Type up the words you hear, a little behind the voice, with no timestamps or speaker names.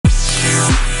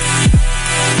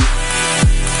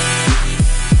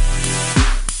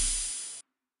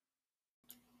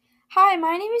Hi,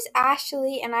 my name is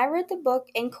Ashley, and I read the book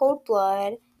In Cold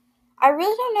Blood. I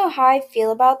really don't know how I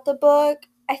feel about the book.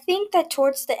 I think that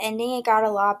towards the ending it got a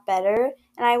lot better,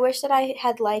 and I wish that I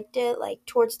had liked it like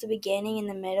towards the beginning and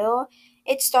the middle.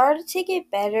 It started to get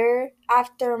better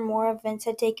after more events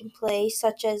had taken place,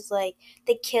 such as like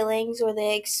the killings or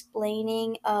the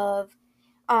explaining of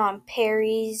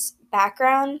Perry's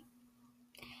background.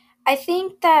 I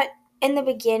think that in the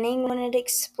beginning, when it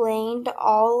explained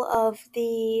all of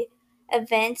the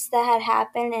events that had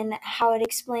happened and how it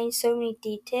explained so many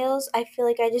details, I feel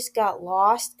like I just got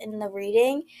lost in the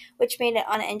reading, which made it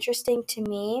uninteresting to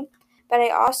me. But I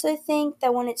also think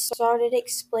that when it started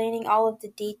explaining all of the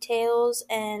details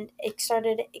and it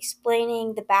started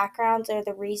explaining the backgrounds or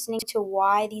the reasoning to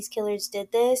why these killers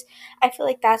did this, I feel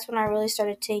like that's when I really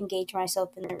started to engage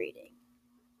myself in the reading.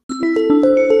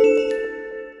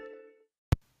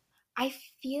 I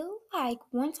feel like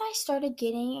once I started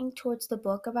getting towards the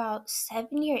book about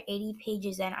 70 or 80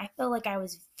 pages in, I felt like I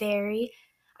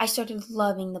started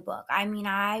loving the book. I mean,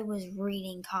 I was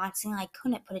reading constantly. I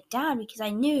couldn't put it down because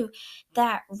I knew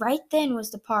that right then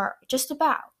was the part just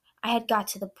about. I had got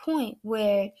to the point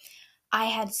where I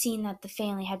had seen that the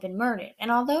family had been murdered.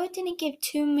 And although it didn't give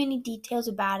too many details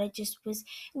about it, it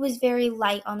was very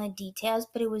light on the details,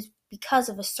 but it was because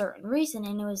of a certain reason,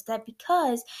 and it was that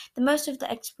because the most of the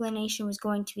explanation was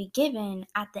going to be given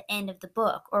at the end of the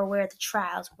book or where the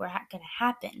trials were going to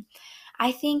happen.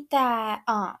 I think that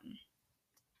I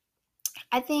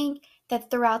think that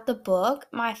throughout the book,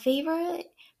 my favorite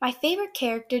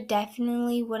character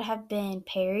definitely would have been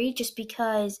Perry just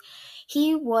because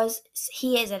he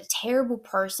is a terrible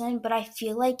person, but I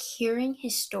feel like hearing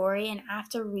his story and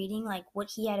after reading like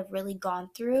what he had really gone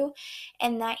through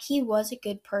and that he was a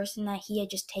good person, that he had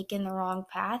just taken the wrong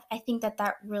path. I think that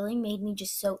that really made me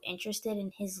just so interested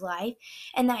in his life,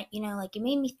 and that like it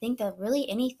made me think that really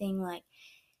anything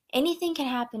can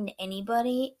happen to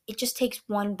anybody. It just takes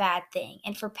one bad thing.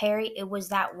 And for Perry, it was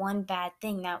that one bad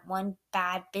thing, that one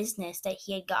bad business that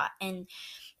he had gotten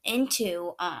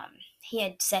into, he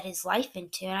had set his life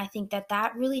into. And I think that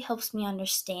that really helps me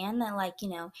understand that,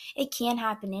 it can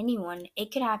happen to anyone.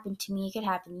 It could happen to me. It could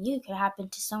happen to you. It could happen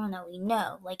to someone that we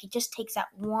know. Like, it just takes that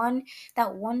one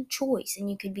choice, and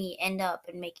you could end up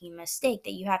in making a mistake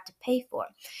that you have to pay for.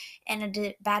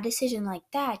 And bad decision like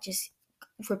that just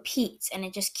repeats, and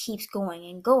it just keeps going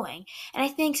and going. And I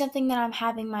think something that I'm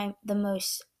having the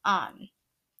most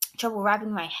trouble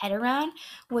wrapping my head around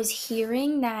was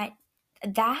hearing that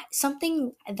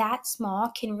something that small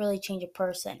can really change a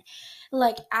person.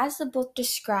 Like, as the book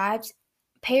describes,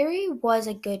 Perry was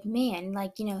a good man.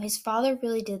 Like, his father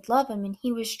really did love him, and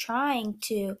he was trying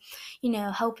to,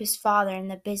 help his father in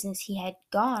the business he had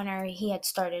gone or he had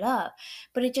started up.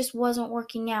 But it just wasn't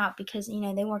working out because,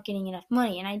 they weren't getting enough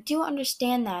money. And I do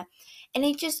understand that. And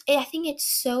I think it's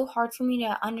so hard for me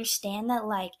to understand that,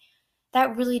 like,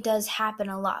 that really does happen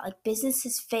a lot. Like,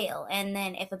 businesses fail, and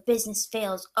then if a business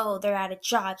fails, oh, they're out of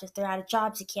jobs. If they're out of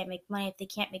jobs, they can't make money. If they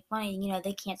can't make money,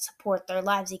 they can't support their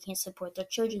lives. They can't support their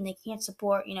children. They can't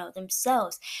support,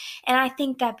 themselves. And I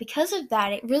think that because of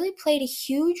that, it really played a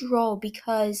huge role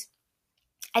because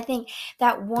I think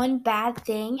that one bad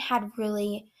thing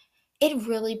it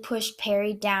really pushed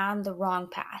Perry down the wrong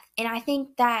path. And I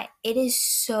think that it is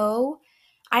so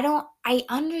I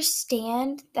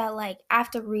understand that, like,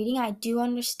 after reading, I do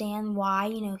understand why,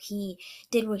 he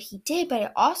did what he did, but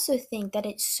I also think that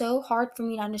it's so hard for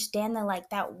me to understand that, like,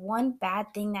 that one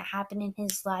bad thing that happened in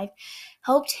his life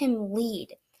helped him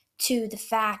lead to the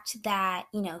fact that,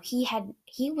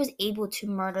 he was able to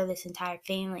murder this entire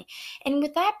family. And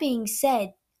with that being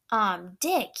said,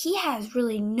 Dick, he has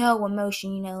really no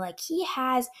emotion, like, he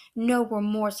has no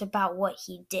remorse about what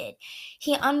he did.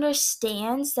 He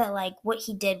understands that, like, what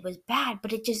he did was bad,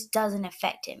 but it just doesn't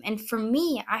affect him. And for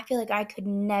me, I feel like I could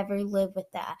never live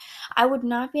with that. I would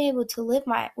not be able to live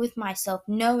with myself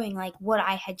knowing, like, what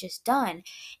I had just done.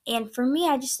 And for me,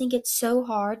 I just think it's so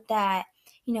hard that,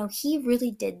 he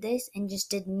really did this and just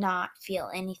did not feel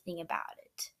anything about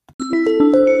it.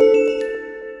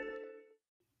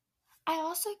 I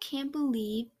also can't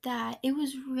believe that it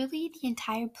was really the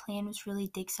entire plan was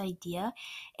really Dick's idea,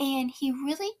 and he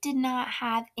really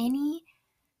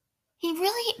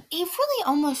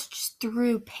almost just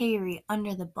threw Perry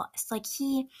under the bus. Like,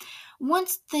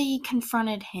 once they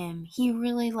confronted him, he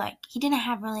didn't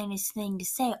have really anything to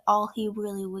say. All he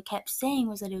really kept saying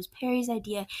was that it was Perry's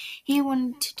idea. He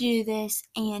wanted to do this,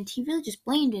 and he really just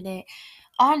blamed it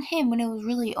on him when it was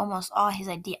really almost all his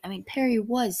idea. I mean, Perry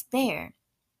was there,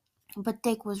 but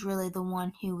Dick was really the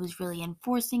one who was really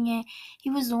enforcing it. He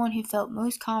was the one who felt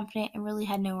most confident and really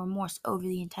had no remorse over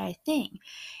the entire thing.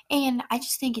 And I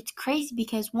just think it's crazy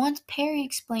because once Perry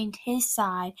explained his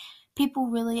side, people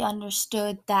really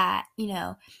understood that,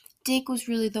 Dick was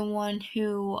really the one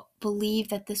who believed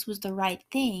that this was the right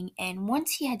thing. And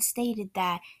once he had stated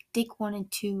that Dick wanted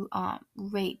to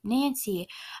rape Nancy,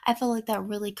 I felt like that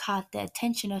really caught the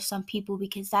attention of some people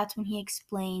because that's when he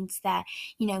explains that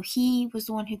he was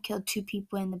the one who killed two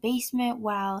people in the basement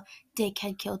while Dick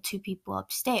had killed two people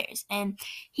upstairs. And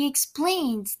he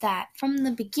explains that from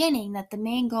the beginning that the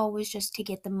main goal was just to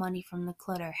get the money from the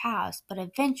Clutter house, but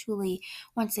eventually,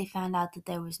 once they found out that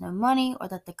there was no money or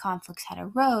that the conflicts had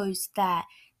arose,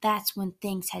 that's when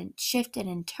things had shifted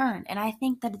and turned. And I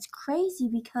think that it's crazy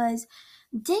because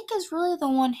Dick is really the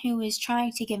one who is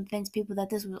trying to convince people that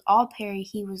this was all Perry,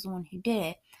 he was the one who did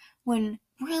it, when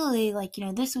really,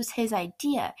 this was his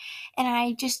idea. And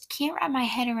I just can't wrap my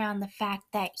head around the fact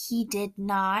that he did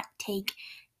not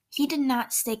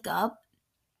stick up.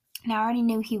 And I already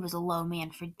knew he was a low man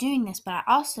for doing this, but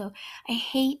I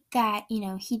hate that,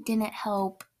 he didn't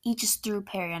help. He just threw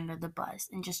Perry under the bus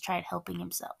and just tried helping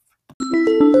himself.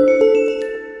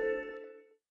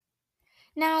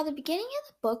 Now, the beginning of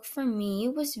the book for me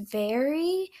was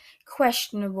very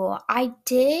questionable. I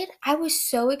was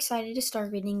so excited to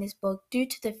start reading this book due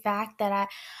to the fact that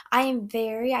I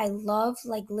love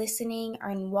like listening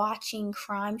and watching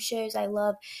crime shows. I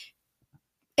love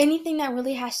anything that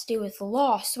really has to do with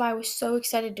law. So I was so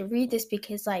excited to read this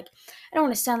because I don't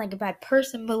want to sound like a bad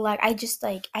person, but I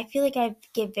feel like I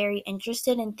get very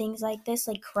interested in things like this,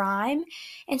 like crime.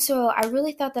 And so I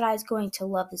really thought that I was going to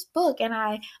love this book, and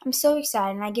I'm so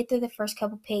excited, and I get through the first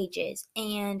couple pages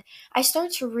and I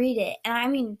start to read it. And I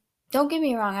mean, don't get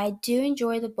me wrong, I do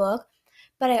enjoy the book,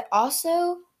 but I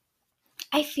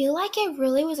feel like I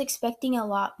really was expecting a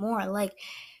lot more. Like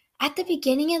at the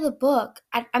beginning of the book,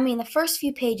 I mean, the first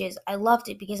few pages, I loved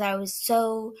it because I was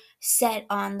so set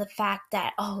on the fact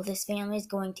that, oh, this family is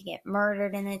going to get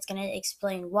murdered and it's going to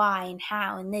explain why and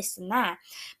how and this and that.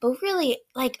 But really,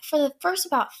 like for the first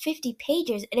about 50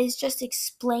 pages, it is just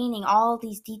explaining all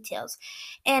these details.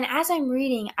 And as I'm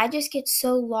reading, I just get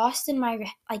so lost in my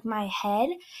head,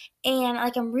 and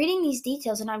I'm reading these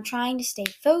details and I'm trying to stay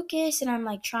focused and I'm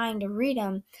trying to read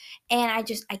them, and I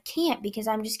can't because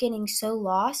I'm just getting so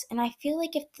lost. And I feel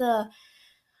like if the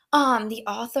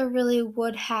author really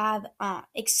would have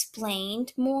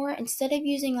explained more instead of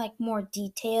using more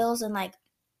details and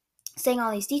saying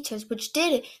all these details, which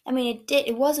did, I mean,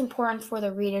 it was important for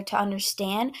the reader to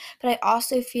understand, but I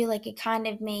also feel like it kind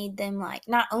of made them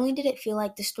not only did it feel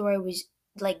like the story was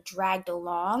dragged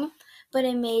along, but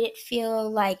it made it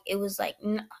feel like it was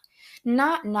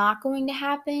not going to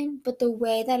happen, but the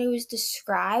way that it was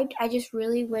described, I just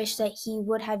really wish that he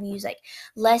would have used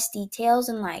less details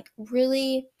and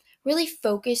really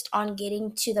focused on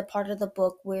getting to the part of the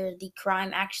book where the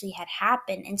crime actually had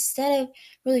happened instead of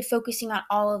really focusing on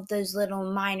all of those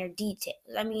little minor details.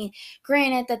 I mean,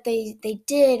 granted that they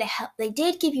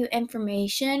did give you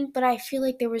information, but I feel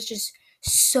like there was just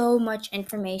so much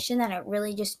information that it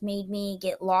really just made me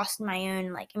get lost in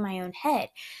my own head.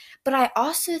 But I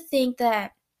also think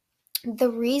that the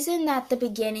reason that the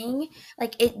beginning,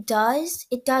 it does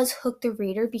hook the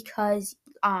reader because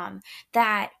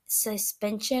that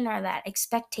suspension or that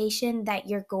expectation that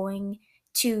you're going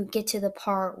to get to the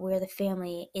part where the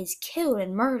family is killed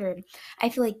and murdered. I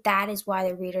feel like that is why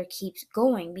the reader keeps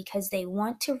going, because they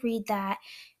want to read that.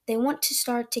 They want to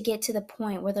start to get to the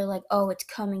point where they're like, oh, it's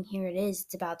coming, here it is,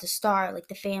 it's about to start, like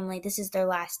the family, this is their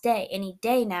last day, any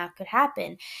day now could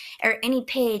happen, or any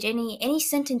page, any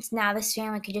sentence now, this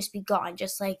family could just be gone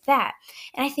just like that.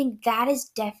 And I think that is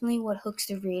definitely what hooks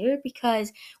the reader,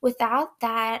 because without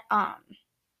that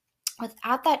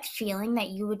feeling that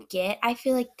you would get, I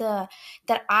feel like the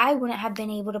that I wouldn't have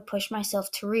been able to push myself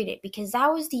to read it, because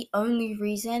that was the only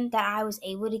reason that I was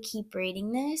able to keep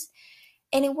reading this.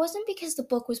 And it wasn't because the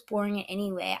book was boring in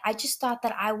any way. I just thought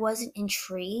that I wasn't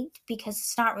intrigued because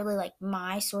it's not really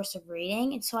my source of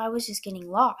reading, and so I was just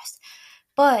getting lost.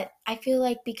 But I feel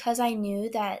like because I knew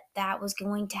that that was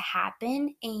going to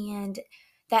happen and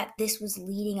that this was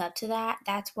leading up to that,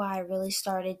 that's why I really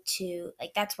started to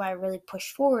that's why I really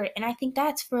pushed forward. And I think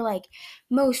that's for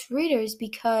most readers,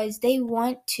 because they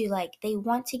want to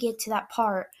get to that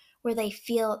part where they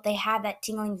feel they have that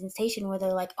tingling sensation where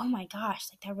they're like, oh my gosh,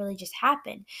 that really just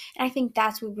happened. And I think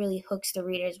that's what really hooks the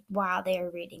readers while they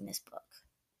are reading this book.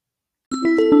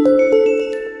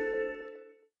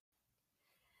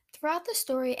 Throughout the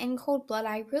story in Cold Blood,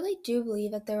 I really do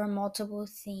believe that there were multiple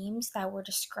themes that were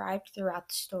described throughout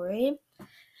the story.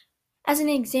 As an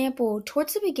example,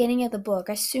 towards the beginning of the book,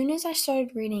 as soon as I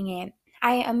started reading it,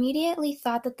 I immediately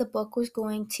thought that the book was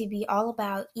going to be all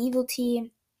about evilty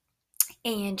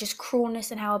and just cruelness,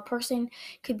 and how a person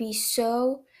could be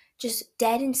so just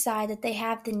dead inside that they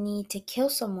have the need to kill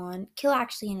someone, kill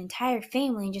actually an entire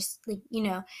family, and just like,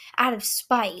 out of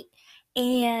spite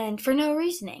and for no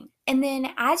reasoning. And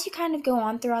then as you kind of go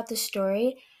on throughout the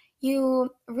story, you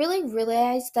really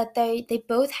realize that they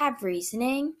both have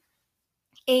reasoning.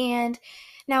 And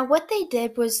now what they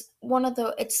did was one of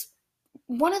the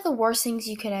worst things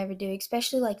you could ever do,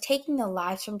 especially like taking the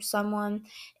lives from someone,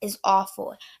 is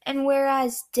awful. And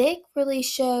whereas Dick really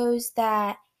shows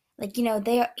that, like,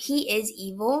 he is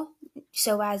evil,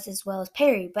 so as well as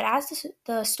Perry. But as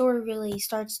the story really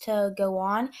starts to go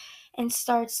on and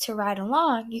starts to ride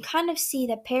along, you kind of see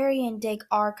that Perry and Dick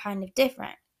are kind of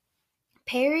different.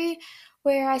 Perry,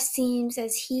 whereas seems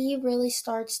as he really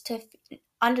starts to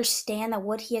understand that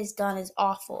what he has done is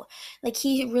awful. Like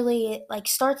he really like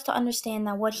starts to understand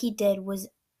that what he did was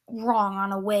wrong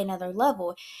on a way another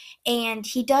level. And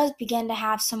he does begin to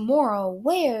have some moral,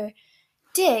 where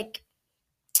Dick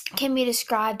can be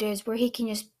described as where he can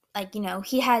just, like,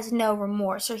 he has no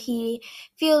remorse, or he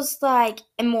feels like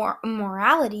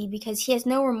immorality because he has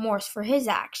no remorse for his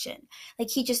action. Like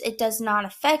he just, it does not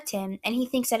affect him, and he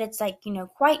thinks that it's like,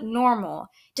 quite normal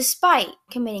despite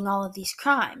committing all of these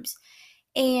crimes.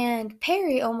 And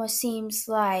Perry almost seems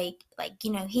like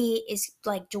he is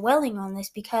like dwelling on this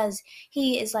because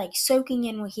he is like soaking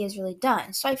in what he has really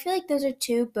done. So I feel like those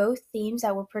are both themes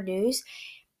that were produced.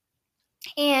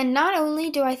 And not only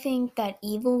do I think that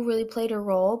evil really played a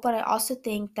role, but I also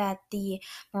think that the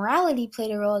morality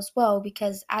played a role as well,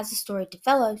 because as the story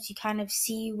develops, you kind of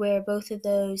see where both of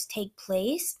those take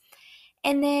place.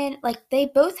 And then, like, they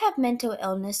both have mental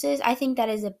illnesses. I think that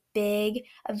is a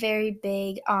very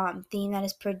big theme that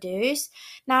is produced.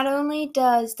 Not only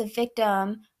does the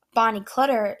victim, Bonnie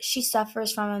Clutter, she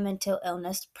suffers from a mental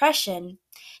illness, depression.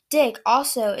 Dick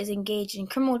also is engaged in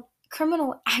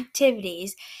criminal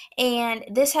activities, and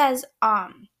this has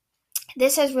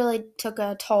really took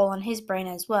a toll on his brain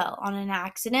as well, on an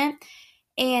accident.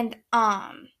 And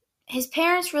his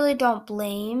parents really don't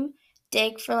blame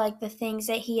Dick for like the things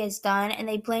that he has done, and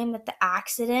they blame that the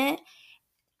accident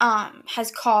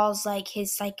has caused like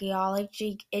his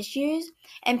psychology issues.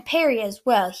 And Perry as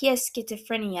well, he has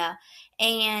schizophrenia,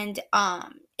 and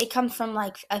it comes from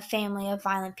like a family of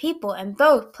violent people, and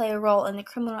both play a role in the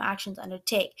criminal actions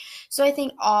undertake. So I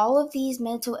think all of these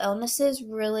mental illnesses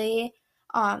really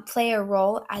play a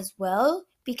role as well,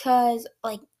 because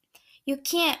like you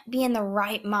can't be in the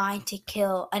right mind to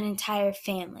kill an entire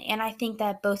family. And I think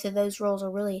that both of those roles are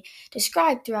really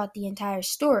described throughout the entire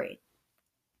story.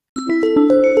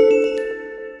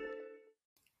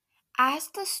 As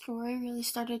the story really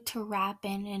started to wrap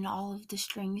in and all of the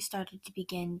strings started to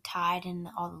begin tied and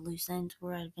all the loose ends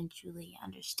were eventually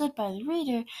understood by the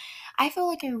reader, I feel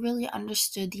like I really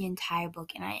understood the entire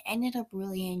book, and I ended up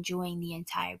really enjoying the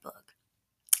entire book.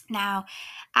 Now,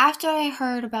 after I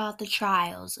heard about the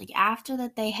trials, like after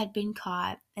that they had been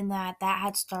caught and that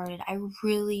had started, I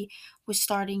really was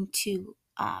starting to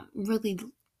really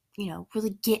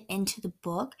really get into the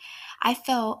book. I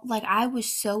felt like I was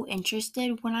so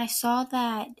interested when I saw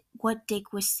that what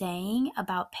Dick was saying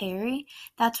about Perry.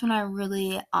 That's when I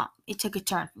really it took a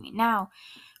turn for me. Now,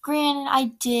 granted,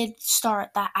 I did start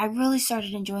that. I really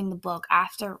started enjoying the book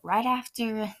right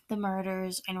after the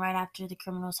murders and right after the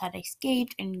criminals had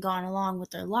escaped and gone along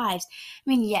with their lives. I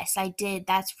mean, yes, I did.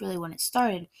 That's really when it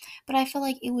started. But I feel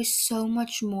like it was so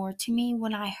much more to me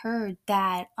when I heard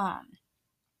that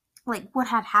like what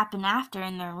had happened after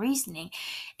and their reasoning.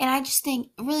 And I just think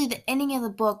really the ending of the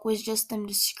book was just them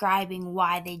describing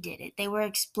why they did it. They were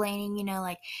explaining,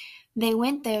 like they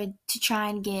went there to try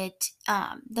and get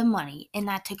the money, and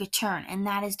that took a turn, and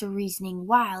that is the reasoning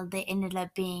why they ended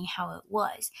up being how it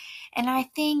was. And I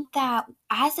think that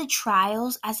as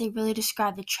they really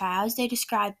described the trials, they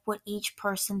described what each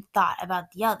person thought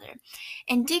about the other.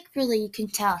 And Dick really, you can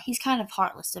tell, he's kind of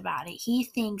heartless about it. He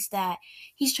thinks that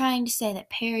he's trying to say that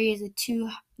Perry is a too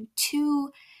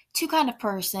kind of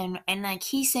person, and like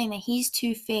he's saying that he's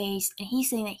two-faced, and he's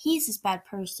saying that he's this bad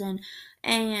person,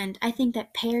 and I think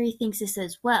that Perry thinks this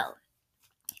as well.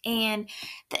 And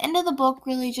the end of the book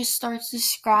really just starts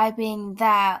describing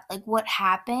that, like what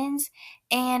happens,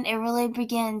 and it really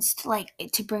begins to like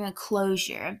to bring a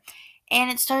closure. And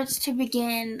it starts to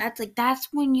begin, that's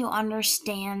when you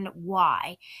understand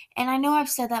why. And I know I've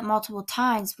said that multiple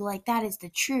times, but like that is the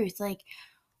truth. Like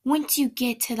once you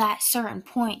get to that certain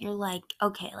point, you're like,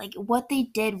 okay, like what they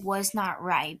did was not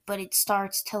right, but it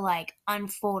starts to like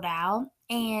unfold out.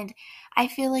 And I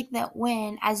feel like that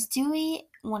when, as Dewey,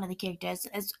 one of the characters,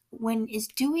 as when is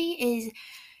Dewey is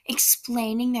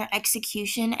explaining their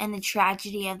execution and the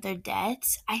tragedy of their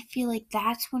deaths, I feel like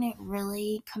that's when it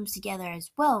really comes together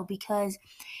as well, because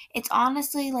it's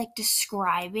honestly like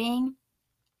describing,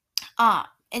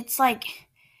 it's like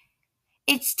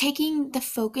it's taking the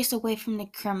focus away from the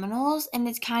criminals and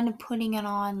it's kind of putting it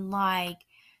on like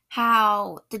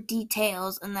how the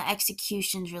details and the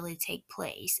executions really take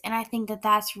place. And I think that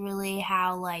that's really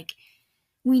how like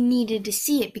we needed to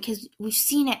see it, because we've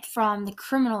seen it from the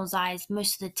criminal's eyes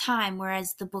most of the time,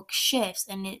 whereas the book shifts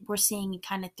and we're seeing it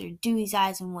kind of through Dewey's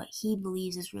eyes and what he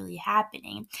believes is really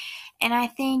happening. And I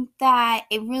think that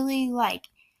it really like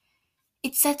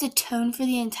it sets a tone for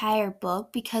the entire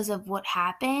book because of what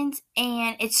happens,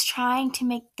 and it's trying to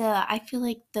make the I feel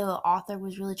like the author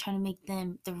was really trying to make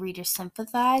them the reader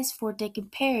sympathize for Dick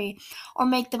and Perry, or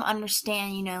make them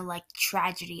understand, like the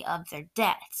tragedy of their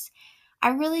deaths. I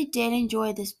really did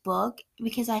enjoy this book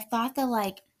because I thought that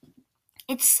like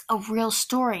it's a real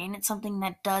story and it's something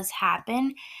that does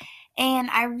happen. And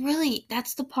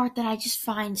that's the part that I just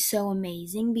find so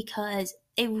amazing, because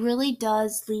it really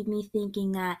does leave me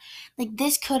thinking that, like,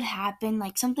 this could happen.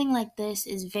 Like, something like this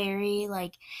is very,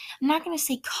 like, I'm not going to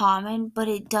say common, but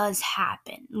it does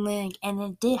happen. Like, and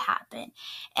it did happen.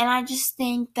 And I just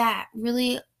think that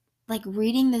really, like,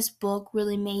 reading this book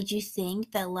really made you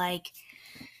think that, like,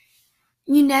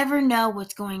 you never know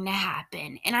what's going to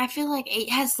happen. And I feel like it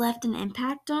has left an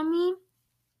impact on me.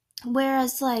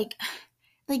 Whereas, like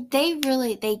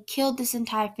they killed this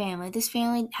entire family. This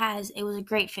family it was a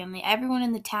great family. Everyone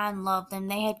in the town loved them.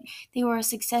 They were a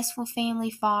successful family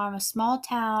farm, a small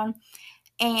town,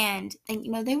 and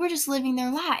they were just living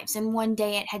their lives, and one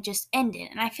day it had just ended.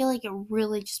 And I feel like it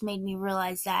really just made me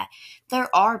realize that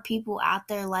there are people out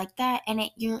there like that, and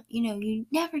you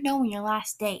never know when your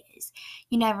last day is.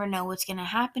 You never know what's going to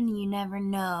happen, and you never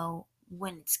know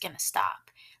when it's going to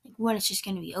stop, like when it's just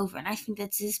going to be over. And I think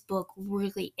that this book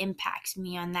really impacts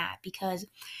me on that, because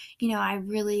I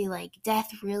really like death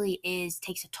really is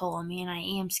takes a toll on me, and I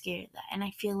am scared of that. And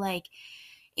I feel like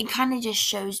it kind of just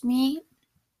shows me,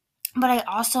 but I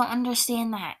also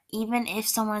understand that even if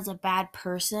someone is a bad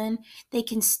person, they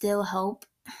can still help.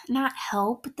 Not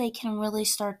help, but they can really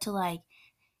start to like,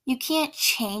 you can't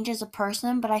change as a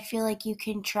person, but I feel like you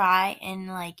can try and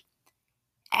like,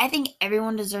 I think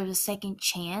everyone deserves a second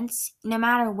chance, no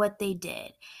matter what they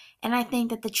did. And I think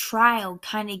that the trial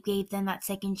kind of gave them that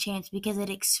second chance because it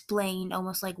explained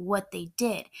almost like what they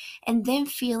did. And them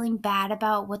feeling bad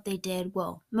about what they did,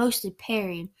 well, mostly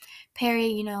Perry.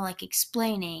 Perry, like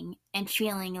explaining and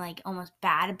feeling like almost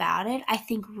bad about it, I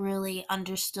think really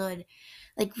understood,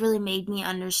 like really made me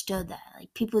understood that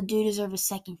like people do deserve a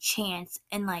second chance,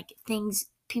 and like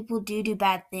people do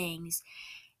bad things,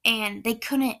 and they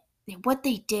couldn't, what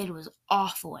they did was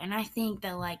awful. And I think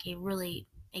that like it really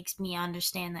makes me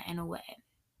understand that in a way,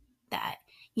 that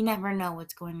you never know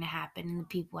what's going to happen in the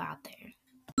people out there.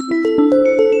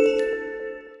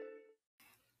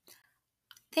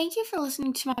 Thank you for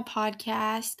listening to my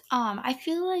podcast. I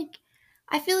feel like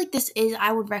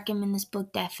I would recommend this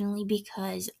book definitely,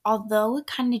 because although it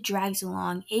kind of drags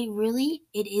along,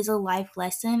 it is a life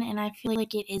lesson, and I feel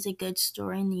like it is a good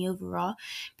story in the overall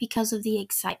because of the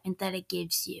excitement that it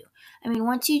gives you. I mean,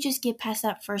 once you just get past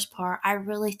that first part, I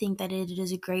really think that it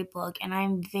is a great book, and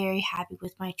I'm very happy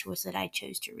with my choice that I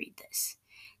chose to read this.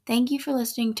 Thank you for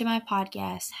listening to my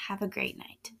podcast. Have a great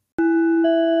night.